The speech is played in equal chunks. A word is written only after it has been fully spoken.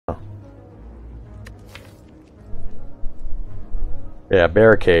Yeah,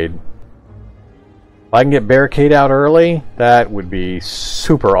 barricade. If I can get barricade out early, that would be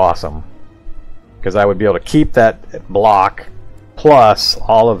super awesome. Because I would be able to keep that block plus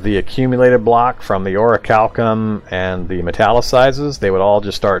all of the accumulated block from the orichalcum and the metallicizes. They would all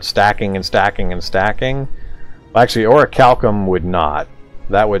just start stacking and stacking and stacking. Well, actually, orichalcum would not.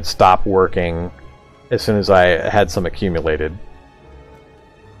 That would stop working as soon as I had some accumulated.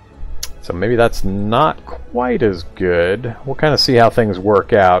 So maybe that's not quite as good. We'll kind of see how things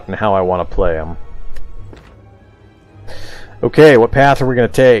work out and how I want to play them. Okay, what path are we going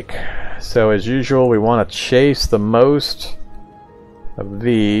to take? So as usual, we want to chase the most of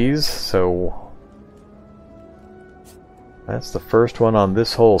these. So that's the first one on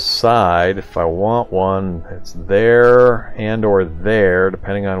this whole side. If I want one, it's there and or there,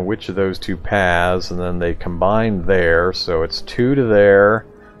 depending on which of those two paths, and then they combine there. So it's 2 to there,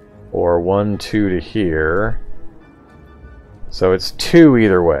 or 1, 2 to here. So it's 2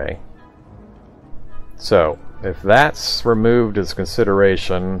 either way. So if that's removed as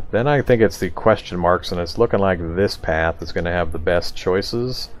consideration, then I think it's the question marks, and it's looking like this path is going to have the best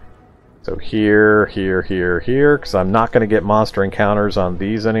choices. So here, here, here, here, because I'm not going to get monster encounters on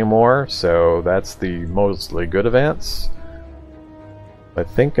these anymore, so that's the mostly good events. I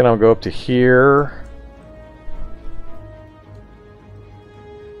think I'll go up to here.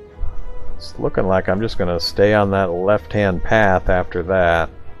 It's looking like I'm just going to stay on that left-hand path after that.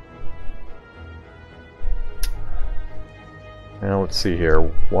 Now let's see here.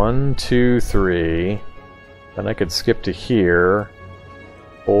 1, 2, 3. Then I could skip to here.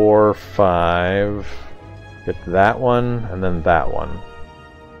 4, 5. Get that one, and then that one.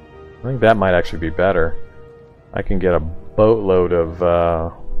 I think that might actually be better. I can get a boatload of...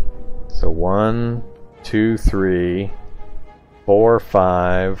 so 1, 2, 3, 4,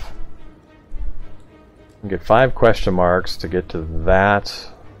 5. I can get 5 question marks to get to that.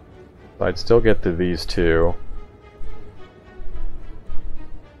 So I'd still get to these 2.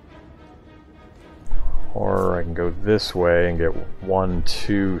 Or I can go this way and get 1,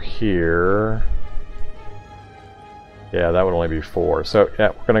 2 here. Yeah, that would only be 4. So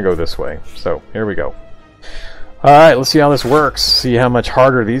yeah, we're gonna go this way. So here we go. Alright, let's see how this works. See how much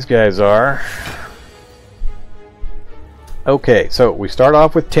harder these guys are. Okay, so we start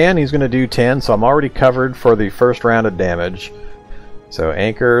off with 10. He's gonna do 10, so I'm already covered for the first round of damage. So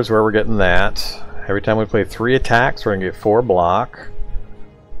anchor is where we're getting that. Every time we play 3 attacks, we're gonna get 4 block.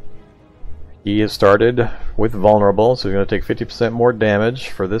 He has started with vulnerable, so he's going to take 50% more damage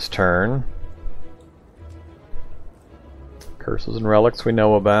for this turn. Curses and relics we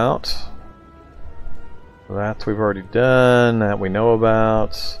know about. That we've already done. That we know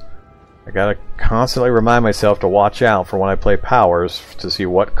about. I gotta constantly remind myself to watch out for when I play powers to see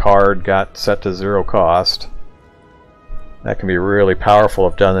what card got set to 0 cost. That can be really powerful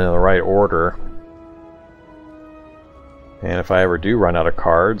if done in the right order. And if I ever do run out of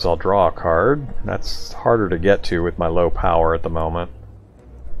cards, I'll draw a card. That's harder to get to with my low power at the moment.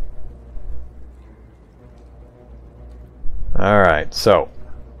 Alright, so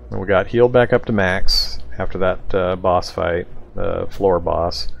we got healed back up to max after that boss fight, the floor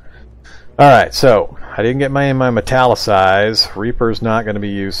boss. Alright, so I didn't get my metallicize. Reaper's not going to be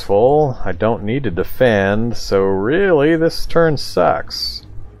useful. I don't need to defend, so really this turn sucks.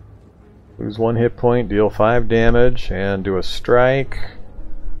 Lose 1 hit point, deal 5 damage, and do a strike.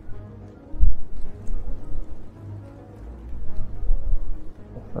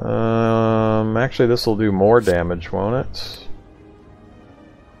 Actually this will do more damage, won't it?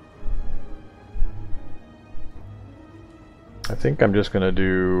 I think I'm just gonna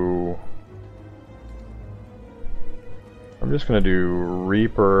do...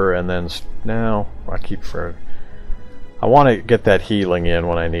 Reaper and then... No, I keep for... I want to get that healing in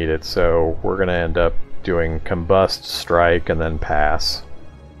when I need it, so we're going to end up doing Combust, Strike, and then Pass.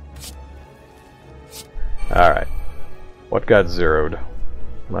 Alright. What got zeroed?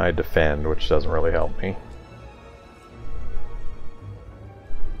 My Defend, which doesn't really help me.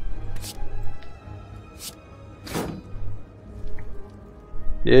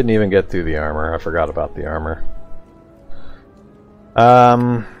 Didn't even get through the armor. I forgot about the armor.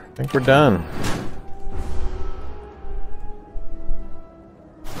 I think we're done.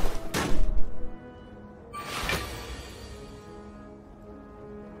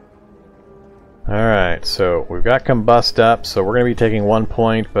 Alright, so we've got Combust up, so we're going to be taking 1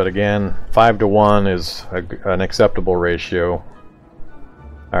 point, but again, 5 to 1 is an acceptable ratio.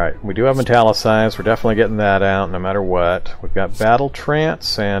 Alright, we do have Metallicize, we're definitely getting that out no matter what. We've got Battle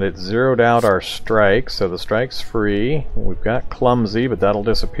Trance, and it zeroed out our strike, so the strike's free. We've got Clumsy, but that'll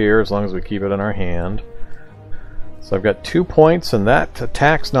disappear as long as we keep it in our hand. So I've got 2 points, and that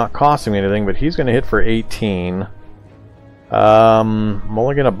attack's not costing me anything, but he's going to hit for 18. I'm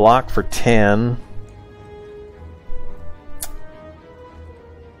only going to block for 10.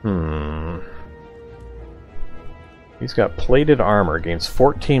 He's got plated armor, gains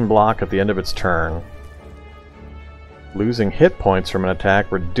 14 block at the end of its turn. Losing hit points from an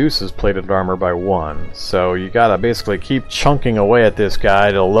attack reduces plated armor by 1. So you gotta basically keep chunking away at this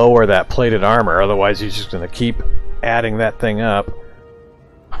guy to lower that plated armor, otherwise he's just gonna keep adding that thing up.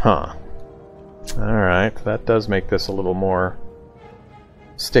 Huh. Alright, that does make this a little more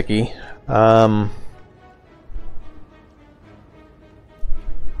sticky. Yeah,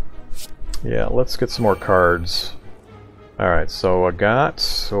 let's get some more cards. Alright, so I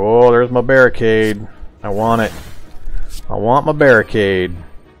got... Oh, there's my barricade. I want it. I want my barricade.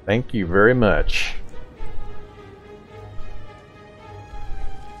 Thank you very much.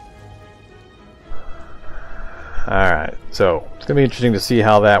 Alright, so it's going to be interesting to see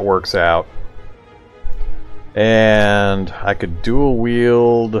how that works out. And I could dual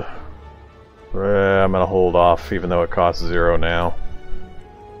wield... I'm going to hold off even though it costs 0 now.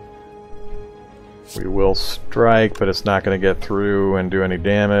 We will strike, but it's not going to get through and do any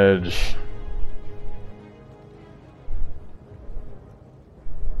damage.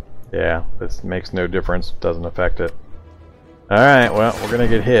 Yeah, this makes no difference. Doesn't affect it. Alright, well, we're going to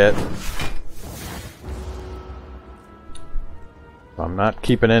get hit. I'm not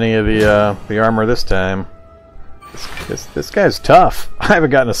keeping any of the armor this time. This guy's tough. I haven't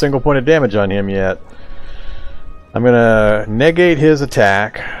gotten a single point of damage on him yet. I'm going to negate his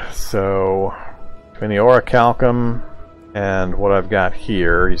attack. So... between the Orichalcum and what I've got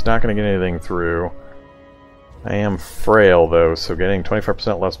here, he's not going to get anything through. I am frail though, so getting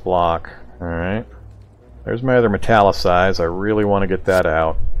 25% less block. Alright. There's my other Metallicize. I really want to get that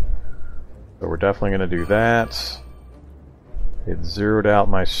out. So we're definitely going to do that. It zeroed out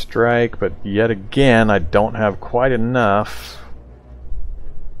my strike, but yet again, I don't have quite enough.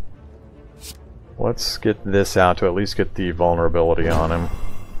 Let's get this out to at least get the vulnerability on him.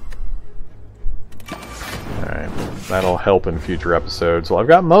 Alright, that'll help in future episodes. Well, I've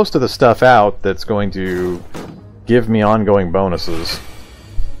got most of the stuff out that's going to give me ongoing bonuses.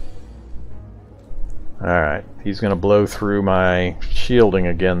 Alright, he's going to blow through my shielding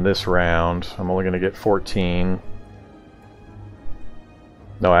again this round. I'm only going to get 14.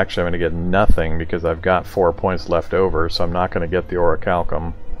 No, actually I'm going to get nothing because I've got 4 points left over, so I'm not going to get the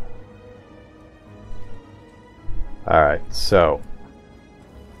Orichalcum. Alright, so...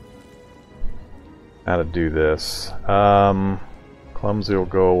 how to do this. Clumsy will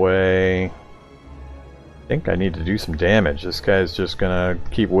go away. I think I need to do some damage. This guy's just gonna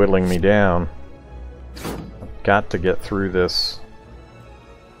keep whittling me down. I've got to get through this.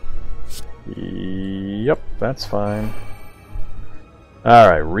 Yep, that's fine.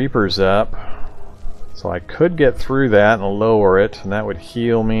 Alright, Reaper's up. So I could get through that and lower it, and that would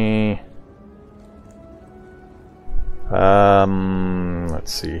heal me.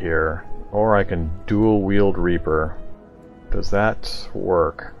 Let's see here. Or I can dual wield Reaper. Does that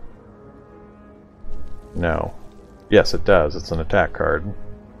work? No. Yes, it does. It's an attack card.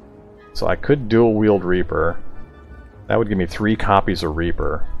 So I could dual wield Reaper. That would give me 3 copies of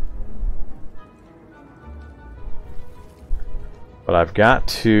Reaper. But I've got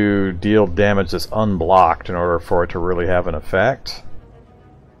to deal damage that's unblocked in order for it to really have an effect.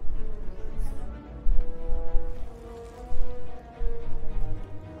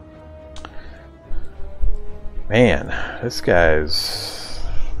 Man, this guy's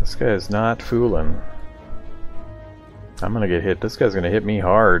not fooling. I'm gonna get hit. This guy's gonna hit me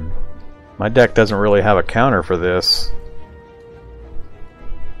hard. My deck doesn't really have a counter for this.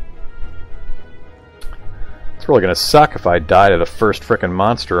 It's really gonna suck if I die to the first frickin'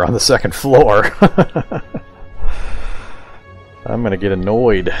 monster on the second floor. I'm gonna get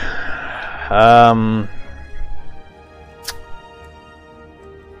annoyed.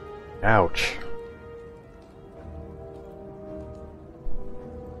 Ouch.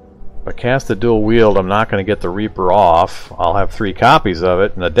 If I cast the dual wield, I'm not going to get the Reaper off. I'll have 3 copies of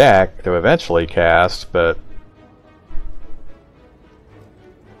it in the deck to eventually cast, but...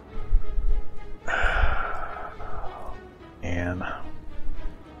 man.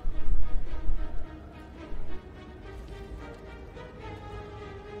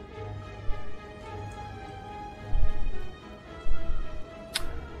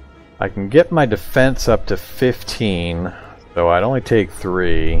 I can get my defense up to 15, so I'd only take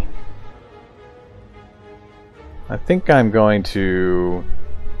 3. I think I'm going to...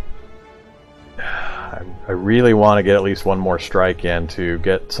 I really want to get at least one more strike in to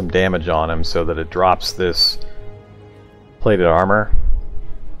get some damage on him so that it drops this plated armor.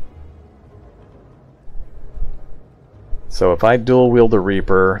 So if I dual wield the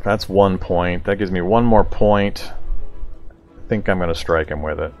Reaper, that's 1 point. That gives me 1 more point. I think I'm going to strike him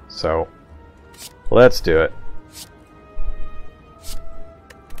with it. So let's do it.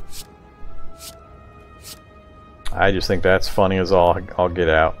 I just think that's funny as all. I'll get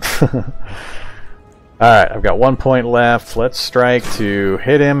out. Alright, I've got 1 point left. Let's strike to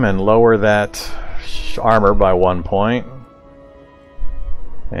hit him and lower that armor by 1 point.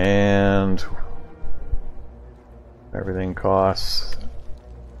 And everything costs.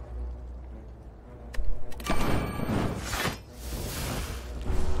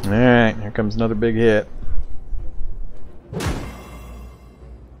 Alright, here comes another big hit.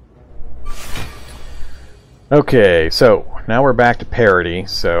 Okay, so now we're back to parity.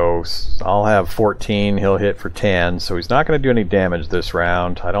 So I'll have 14, he'll hit for 10, so he's not going to do any damage this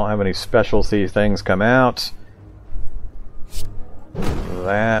round. I don't have any specialty things come out.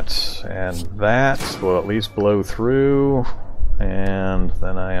 That and that will at least blow through, and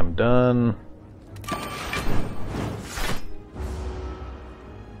then I am done.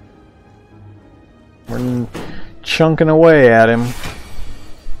 We're chunking away at him.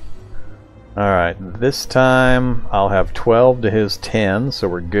 Alright, this time I'll have 12 to his 10, so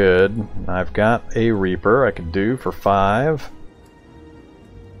we're good. I've got a Reaper I could do for 5.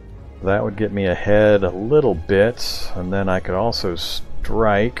 That would get me ahead a little bit, and then I could also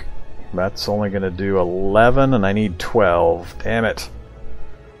strike. That's only going to do 11, and I need 12. Damn it.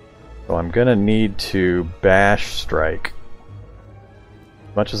 So I'm going to need to bash strike.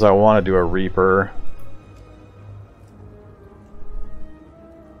 As much as I want to do a Reaper,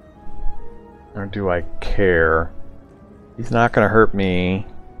 or do I care? He's not going to hurt me.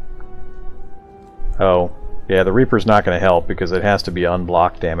 Oh, yeah, the Reaper's not going to help because it has to be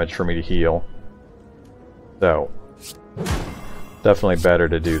unblocked damage for me to heal. So, definitely better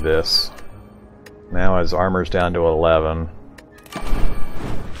to do this. Now his armor's down to 11.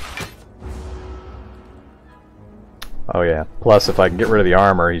 Oh yeah, plus if I can get rid of the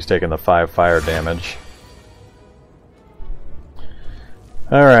armor, he's taking the 5 fire damage.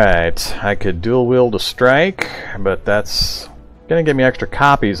 Alright, I could dual wield a strike, but that's gonna give me extra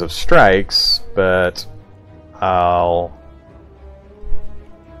copies of strikes, but I'm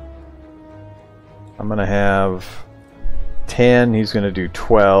gonna have 10, he's gonna do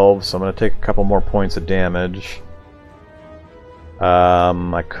 12, so I'm gonna take a couple more points of damage.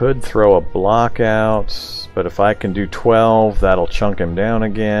 I could throw a block out, but if I can do 12, that'll chunk him down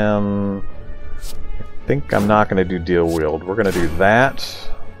again. I think I'm not going to do deal wield. We're going to do that,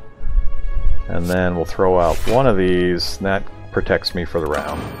 and then we'll throw out one of these, and that protects me for the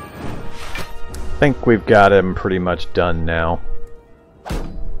round. I think we've got him pretty much done now.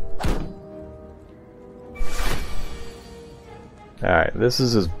 Alright, this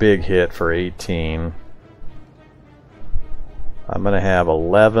is his big hit for 18. I'm going to have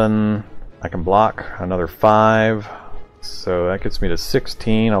 11. I can block another 5, so that gets me to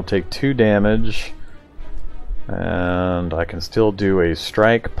 16. I'll take 2 damage. And I can still do a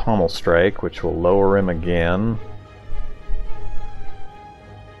strike, pommel strike, which will lower him again.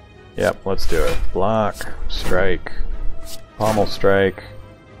 Yep, let's do it. Block, strike, pommel strike.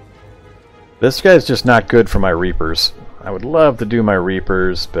 This guy's just not good for my Reapers. I would love to do my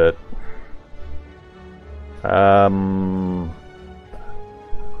Reapers, but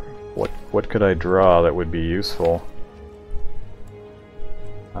what could I draw that would be useful?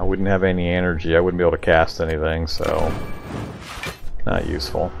 I wouldn't have any energy. I wouldn't be able to cast anything, so not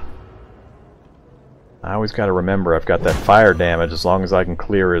useful. I always got to remember I've got that fire damage. As long as I can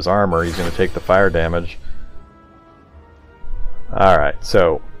clear his armor, he's going to take the fire damage. Alright,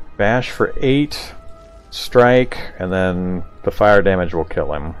 so bash for 8, strike, and then the fire damage will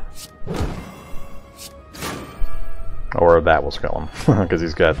kill him. Or that will kill him, because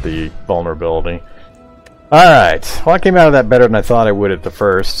he's got the vulnerability. Alright, well I came out of that better than I thought I would at the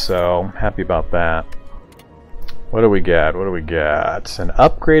first, so I'm happy about that. What do we got? What do we got? An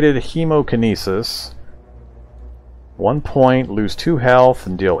upgraded hemokinesis. 1 point, lose 2 health,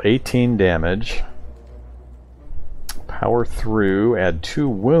 and deal 18 damage. Power through, add 2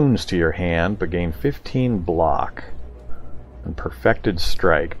 wounds to your hand, but gain 15 block. And perfected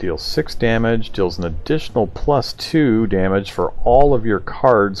strike, deals 6 damage, deals an additional +2 damage for all of your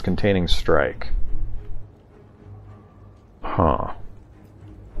cards containing strike. Huh.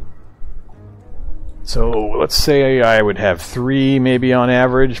 So let's say I would have 3 maybe on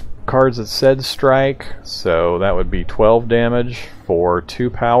average cards that said strike, so that would be 12 damage for 2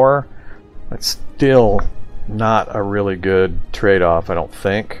 power. That's still not a really good trade-off, I don't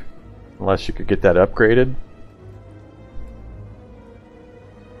think, unless you could get that upgraded.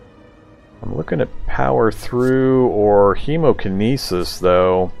 I'm looking at Power Through or Hemokinesis,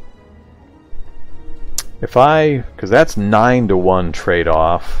 though. Because that's 9-to-1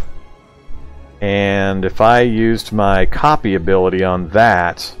 trade-off. And if I used my copy ability on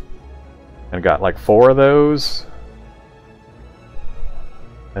that and got like 4 of those,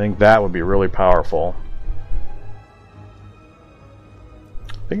 I think that would be really powerful.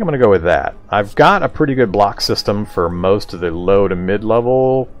 I think I'm going to go with that. I've got a pretty good block system for most of the low to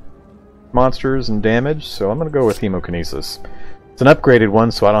mid-level monsters and damage, so I'm going to go with Hemokinesis. It's an upgraded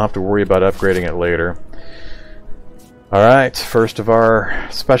one, so I don't have to worry about upgrading it later. Alright, first of our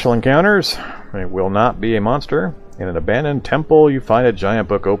special encounters. It will not be a monster. In an abandoned temple, you find a giant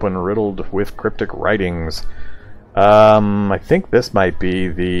book open, riddled with cryptic writings. I think this might be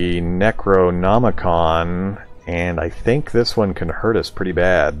the Necronomicon, and I think this one can hurt us pretty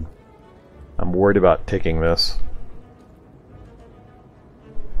bad. I'm worried about taking this.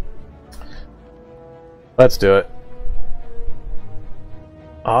 Let's do it.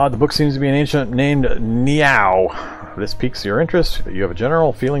 The book seems to be an ancient named Niao. This piques your interest. You have a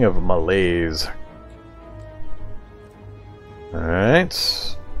general feeling of malaise.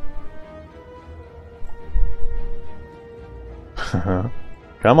 Alright.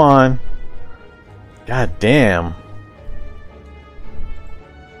 Come on. God damn.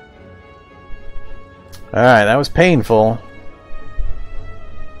 Alright, that was painful.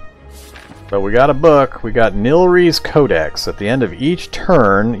 But we got a book. We got Nilri's Codex. At the end of each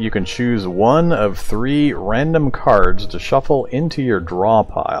turn, you can choose one of 3 random cards to shuffle into your draw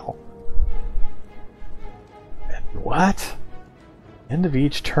pile. What? End of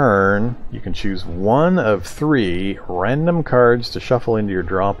each turn, you can choose one of 3 random cards to shuffle into your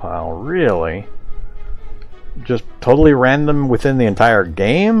draw pile. Really? Just totally random within the entire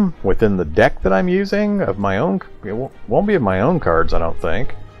game? Within the deck that I'm using? Of my own? It won't be of my own cards, I don't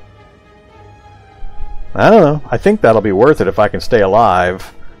think. I don't know. I think that'll be worth it if I can stay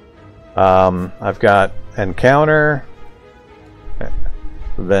alive. I've got Encounter,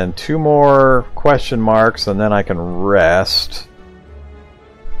 then 2 more question marks, and then I can rest.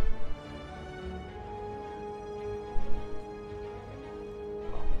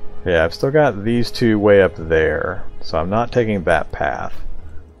 Yeah, I've still got these 2 way up there, so I'm not taking that path.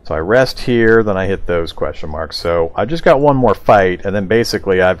 So I rest here, then I hit those question marks. So I just got 1 more fight, and then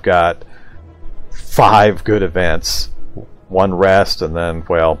basically I've got 5 good events, 1 rest, and then,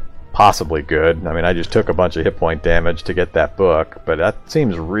 well, possibly good. I mean, I just took a bunch of hit point damage to get that book, but that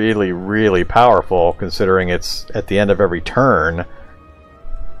seems really, really powerful considering it's at the end of every turn,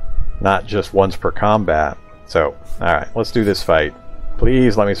 not just once per combat. So, alright, let's do this fight.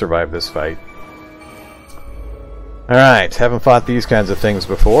 Please let me survive this fight. Alright, haven't fought these kinds of things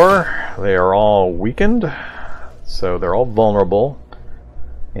before. They are all weakened, so they're all vulnerable.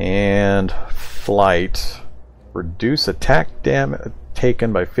 And flight. Reduce attack damage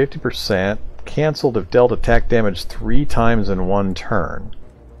taken by 50%. Cancelled if dealt attack damage 3 times in 1 turn.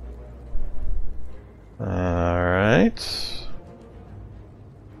 Alright.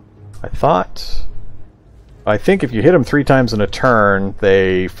 I think if you hit them 3 times in a turn,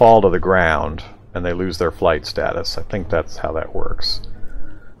 they fall to the ground and they lose their flight status. I think that's how that works.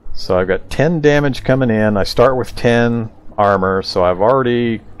 So I've got 10 damage coming in. I start with 10 armor, so I've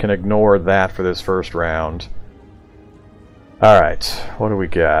already can ignore that for this first round. Alright, what do we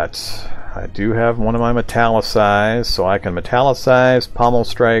got? I do have one of my metallicize, so I can metallicize, pommel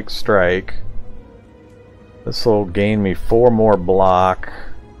strike, strike. This will gain me 4 more block.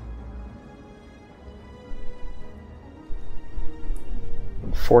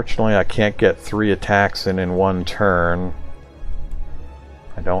 Unfortunately, I can't get 3 attacks in 1 turn.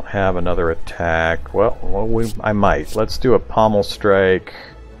 I don't have another attack. Well, I might. Let's do a pommel strike.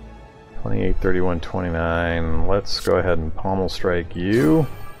 28, 31, 29. Let's go ahead and pommel strike you.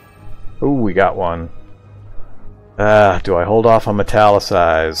 Ooh, we got one. Do I hold off on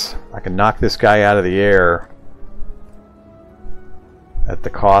metallicize? I can knock this guy out of the air at the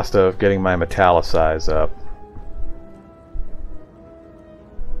cost of getting my metallicize up.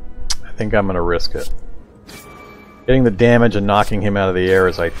 I think I'm going to risk it. Getting the damage and knocking him out of the air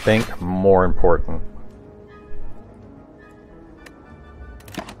is, I think, more important.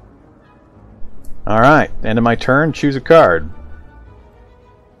 Alright, end of my turn, choose a card.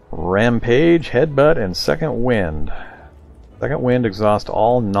 Rampage, Headbutt, and Second Wind. Second Wind, exhaust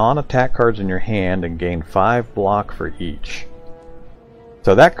all non-attack cards in your hand and gain 5 block for each.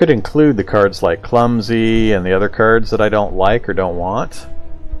 So that could include the cards like Clumsy and the other cards that I don't like or don't want.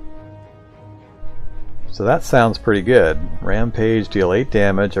 So that sounds pretty good. Rampage, deal 8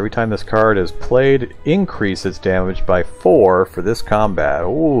 damage. Every time this card is played, increase its damage by 4 for this combat.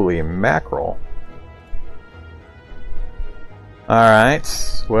 Holy mackerel.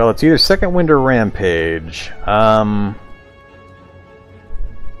 Alright. Well, it's either Second Wind or Rampage.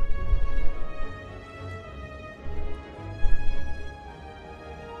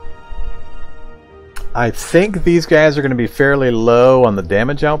 I think these guys are going to be fairly low on the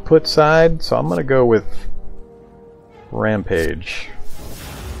damage output side, so I'm going to go with Rampage.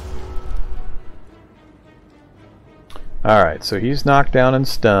 Alright, so he's knocked down and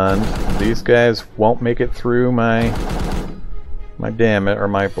stunned. These guys won't make it through my damage, or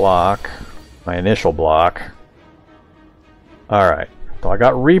my block, my initial block. Alright, so I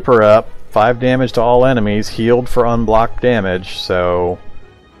got Reaper up, 5 damage to all enemies, healed for unblocked damage, so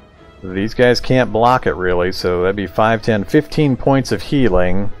these guys can't block it really, so that'd be 5, 10, 15 points of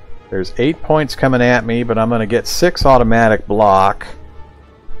healing. There's 8 points coming at me, but I'm going to get 6 automatic block,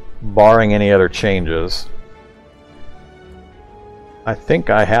 barring any other changes. I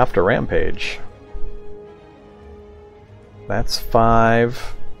think I have to Rampage. That's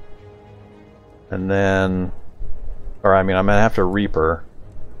 5. And then, or I mean, I'm going to have to Reaper.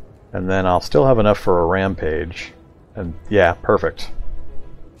 And then I'll still have enough for a Rampage. And yeah, perfect.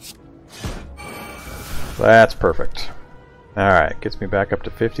 That's perfect. Alright, gets me back up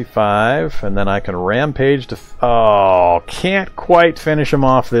to 55, and then I can Rampage to... Oh, can't quite finish him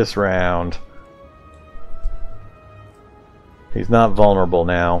off this round. He's not vulnerable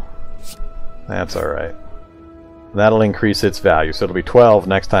now. That's alright. That'll increase its value, so it'll be 12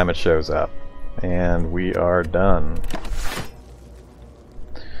 next time it shows up. And we are done.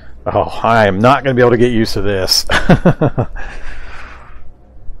 Oh, I am not going to be able to get used to this.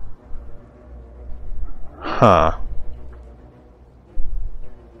 Huh.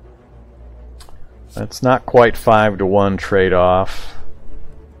 That's not quite 5-to-1 trade-off.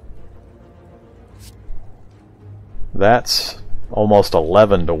 That's almost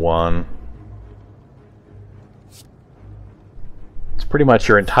 11-to-1. It's pretty much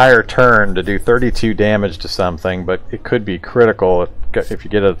your entire turn to do 32 damage to something, but it could be critical if you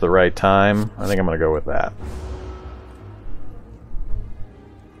get it at the right time. I think I'm going to go with that.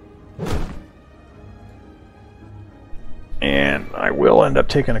 And I will end up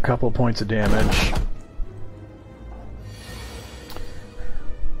taking a couple points of damage.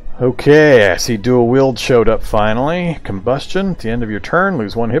 Okay, I see Dual Wield showed up finally. Combustion, at the end of your turn,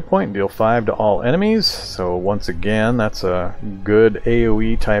 lose 1 hit point and deal 5 to all enemies. So once again, that's a good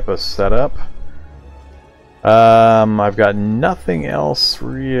AoE type of setup. I've got nothing else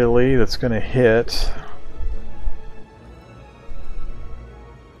really that's going to hit.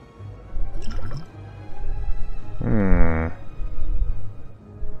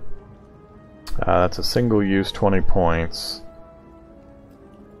 That's a single use 20 points.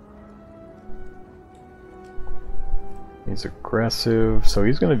 He's aggressive, so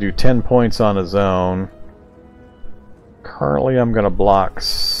he's going to do 10 points on his own. Currently I'm going to block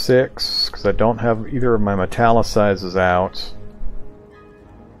 6 because I don't have either of my metallicizes out.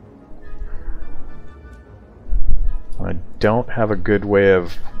 I don't have a good way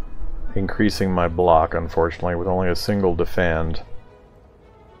of increasing my block, unfortunately, with only a single defend.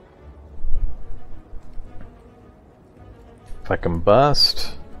 If I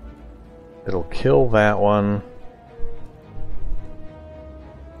combust, it'll kill that one.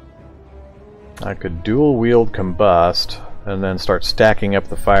 I could dual wield combust and then start stacking up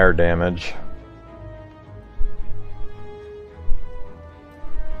the fire damage.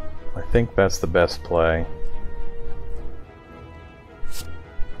 I think that's the best play.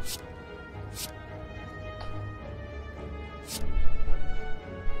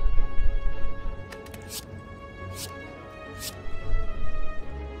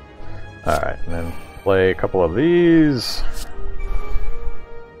 Alright, and then play a couple of these.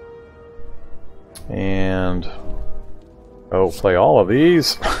 And play all of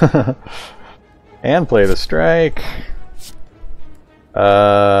these. And play the strike.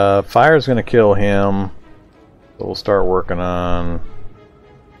 Fire's gonna kill him. So we'll start working on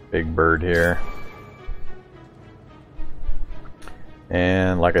Big Bird here.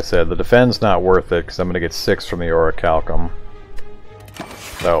 And like I said, the defend's not worth it because I'm gonna get 6 from the Orichalcum.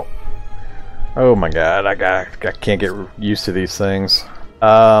 So, oh my god, I can't get used to these things.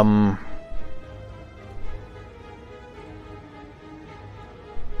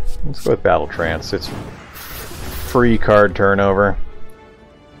 Let's go with Battle Trance. It's free card turnover.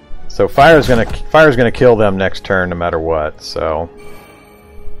 So fire's gonna kill them next turn no matter what. So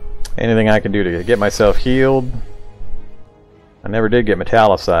anything I can do to get myself healed. I never did get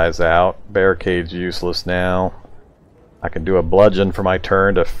Metallicize out. Barricade's useless now. I can do a bludgeon for my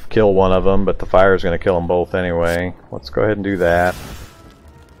turn to kill one of them, but the fire's going to kill them both anyway. Let's go ahead and do that.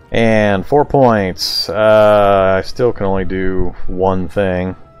 And 4 points. I still can only do one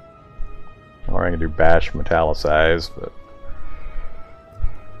thing. Or I can do Bash Metallicize, but...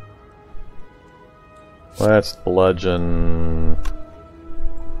 let's bludgeon...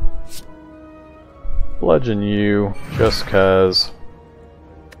 bludgeon you, just cuz.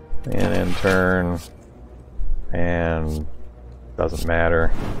 And in turn... and doesn't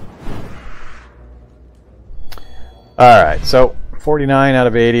matter. Alright, so 49 out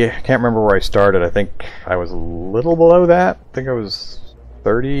of 80. I can't remember where I started. I think I was a little below that. I think I was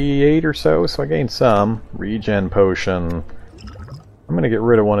 38 or so, so I gained some. Regen potion. I'm going to get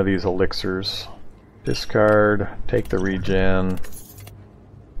rid of one of these elixirs. Discard, take the regen.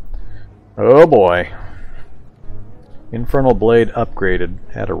 Oh boy. Infernal Blade upgraded.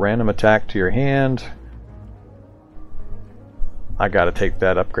 Add a random attack to your hand. I gotta take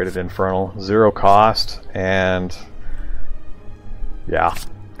that upgraded Infernal. 0 cost, and yeah,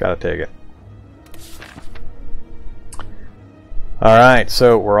 gotta take it. Alright,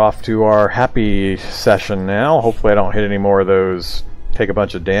 so we're off to our happy session now. Hopefully I don't hit any more of those, take a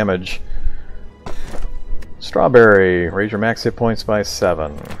bunch of damage. Strawberry, raise your max hit points by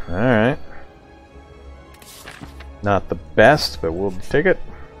 7. Alright. Not the best, but we'll take it.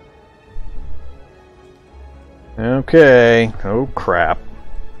 Okay. Oh crap.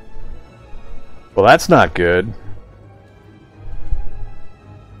 Well, that's not good.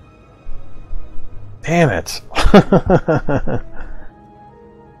 Damn it.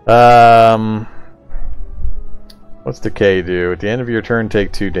 What's Decay do? At the end of your turn,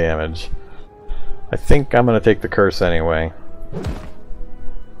 take 2 damage. I think I'm going to take the curse anyway.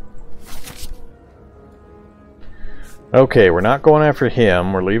 Okay, we're not going after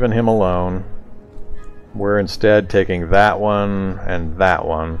him. We're leaving him alone. We're instead taking that one and that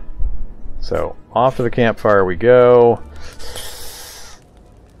one. So, off to the campfire we go.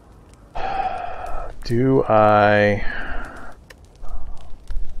 Do I...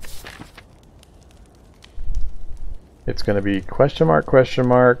 it's going to be question mark,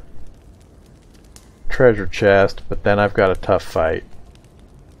 treasure chest, but then I've got a tough fight.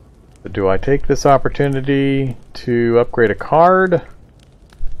 But do I take this opportunity to upgrade a card?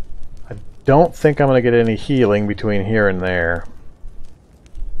 I don't think I'm going to get any healing between here and there.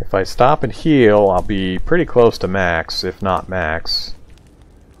 If I stop and heal, I'll be pretty close to max, if not max.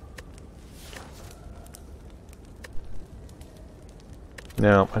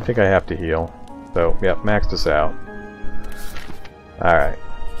 No, I think I have to heal. So, yep, maxed us out. Alright.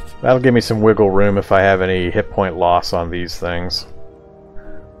 That'll give me some wiggle room if I have any hit point loss on these things.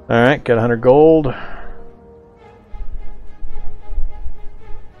 Alright, get 100 gold.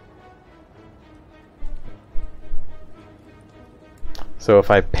 So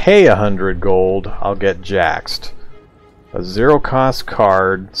if I pay 100 gold, I'll get Jaxed. A 0 cost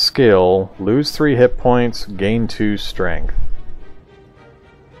card, skill, lose 3 hit points, gain 2 strength.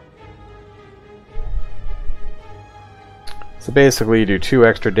 So basically you do 2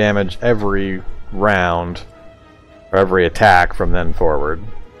 extra damage every round, or every attack from then forward.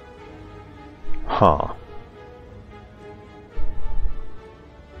 Huh.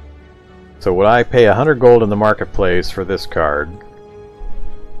 So would I pay 100 gold in the marketplace for this card?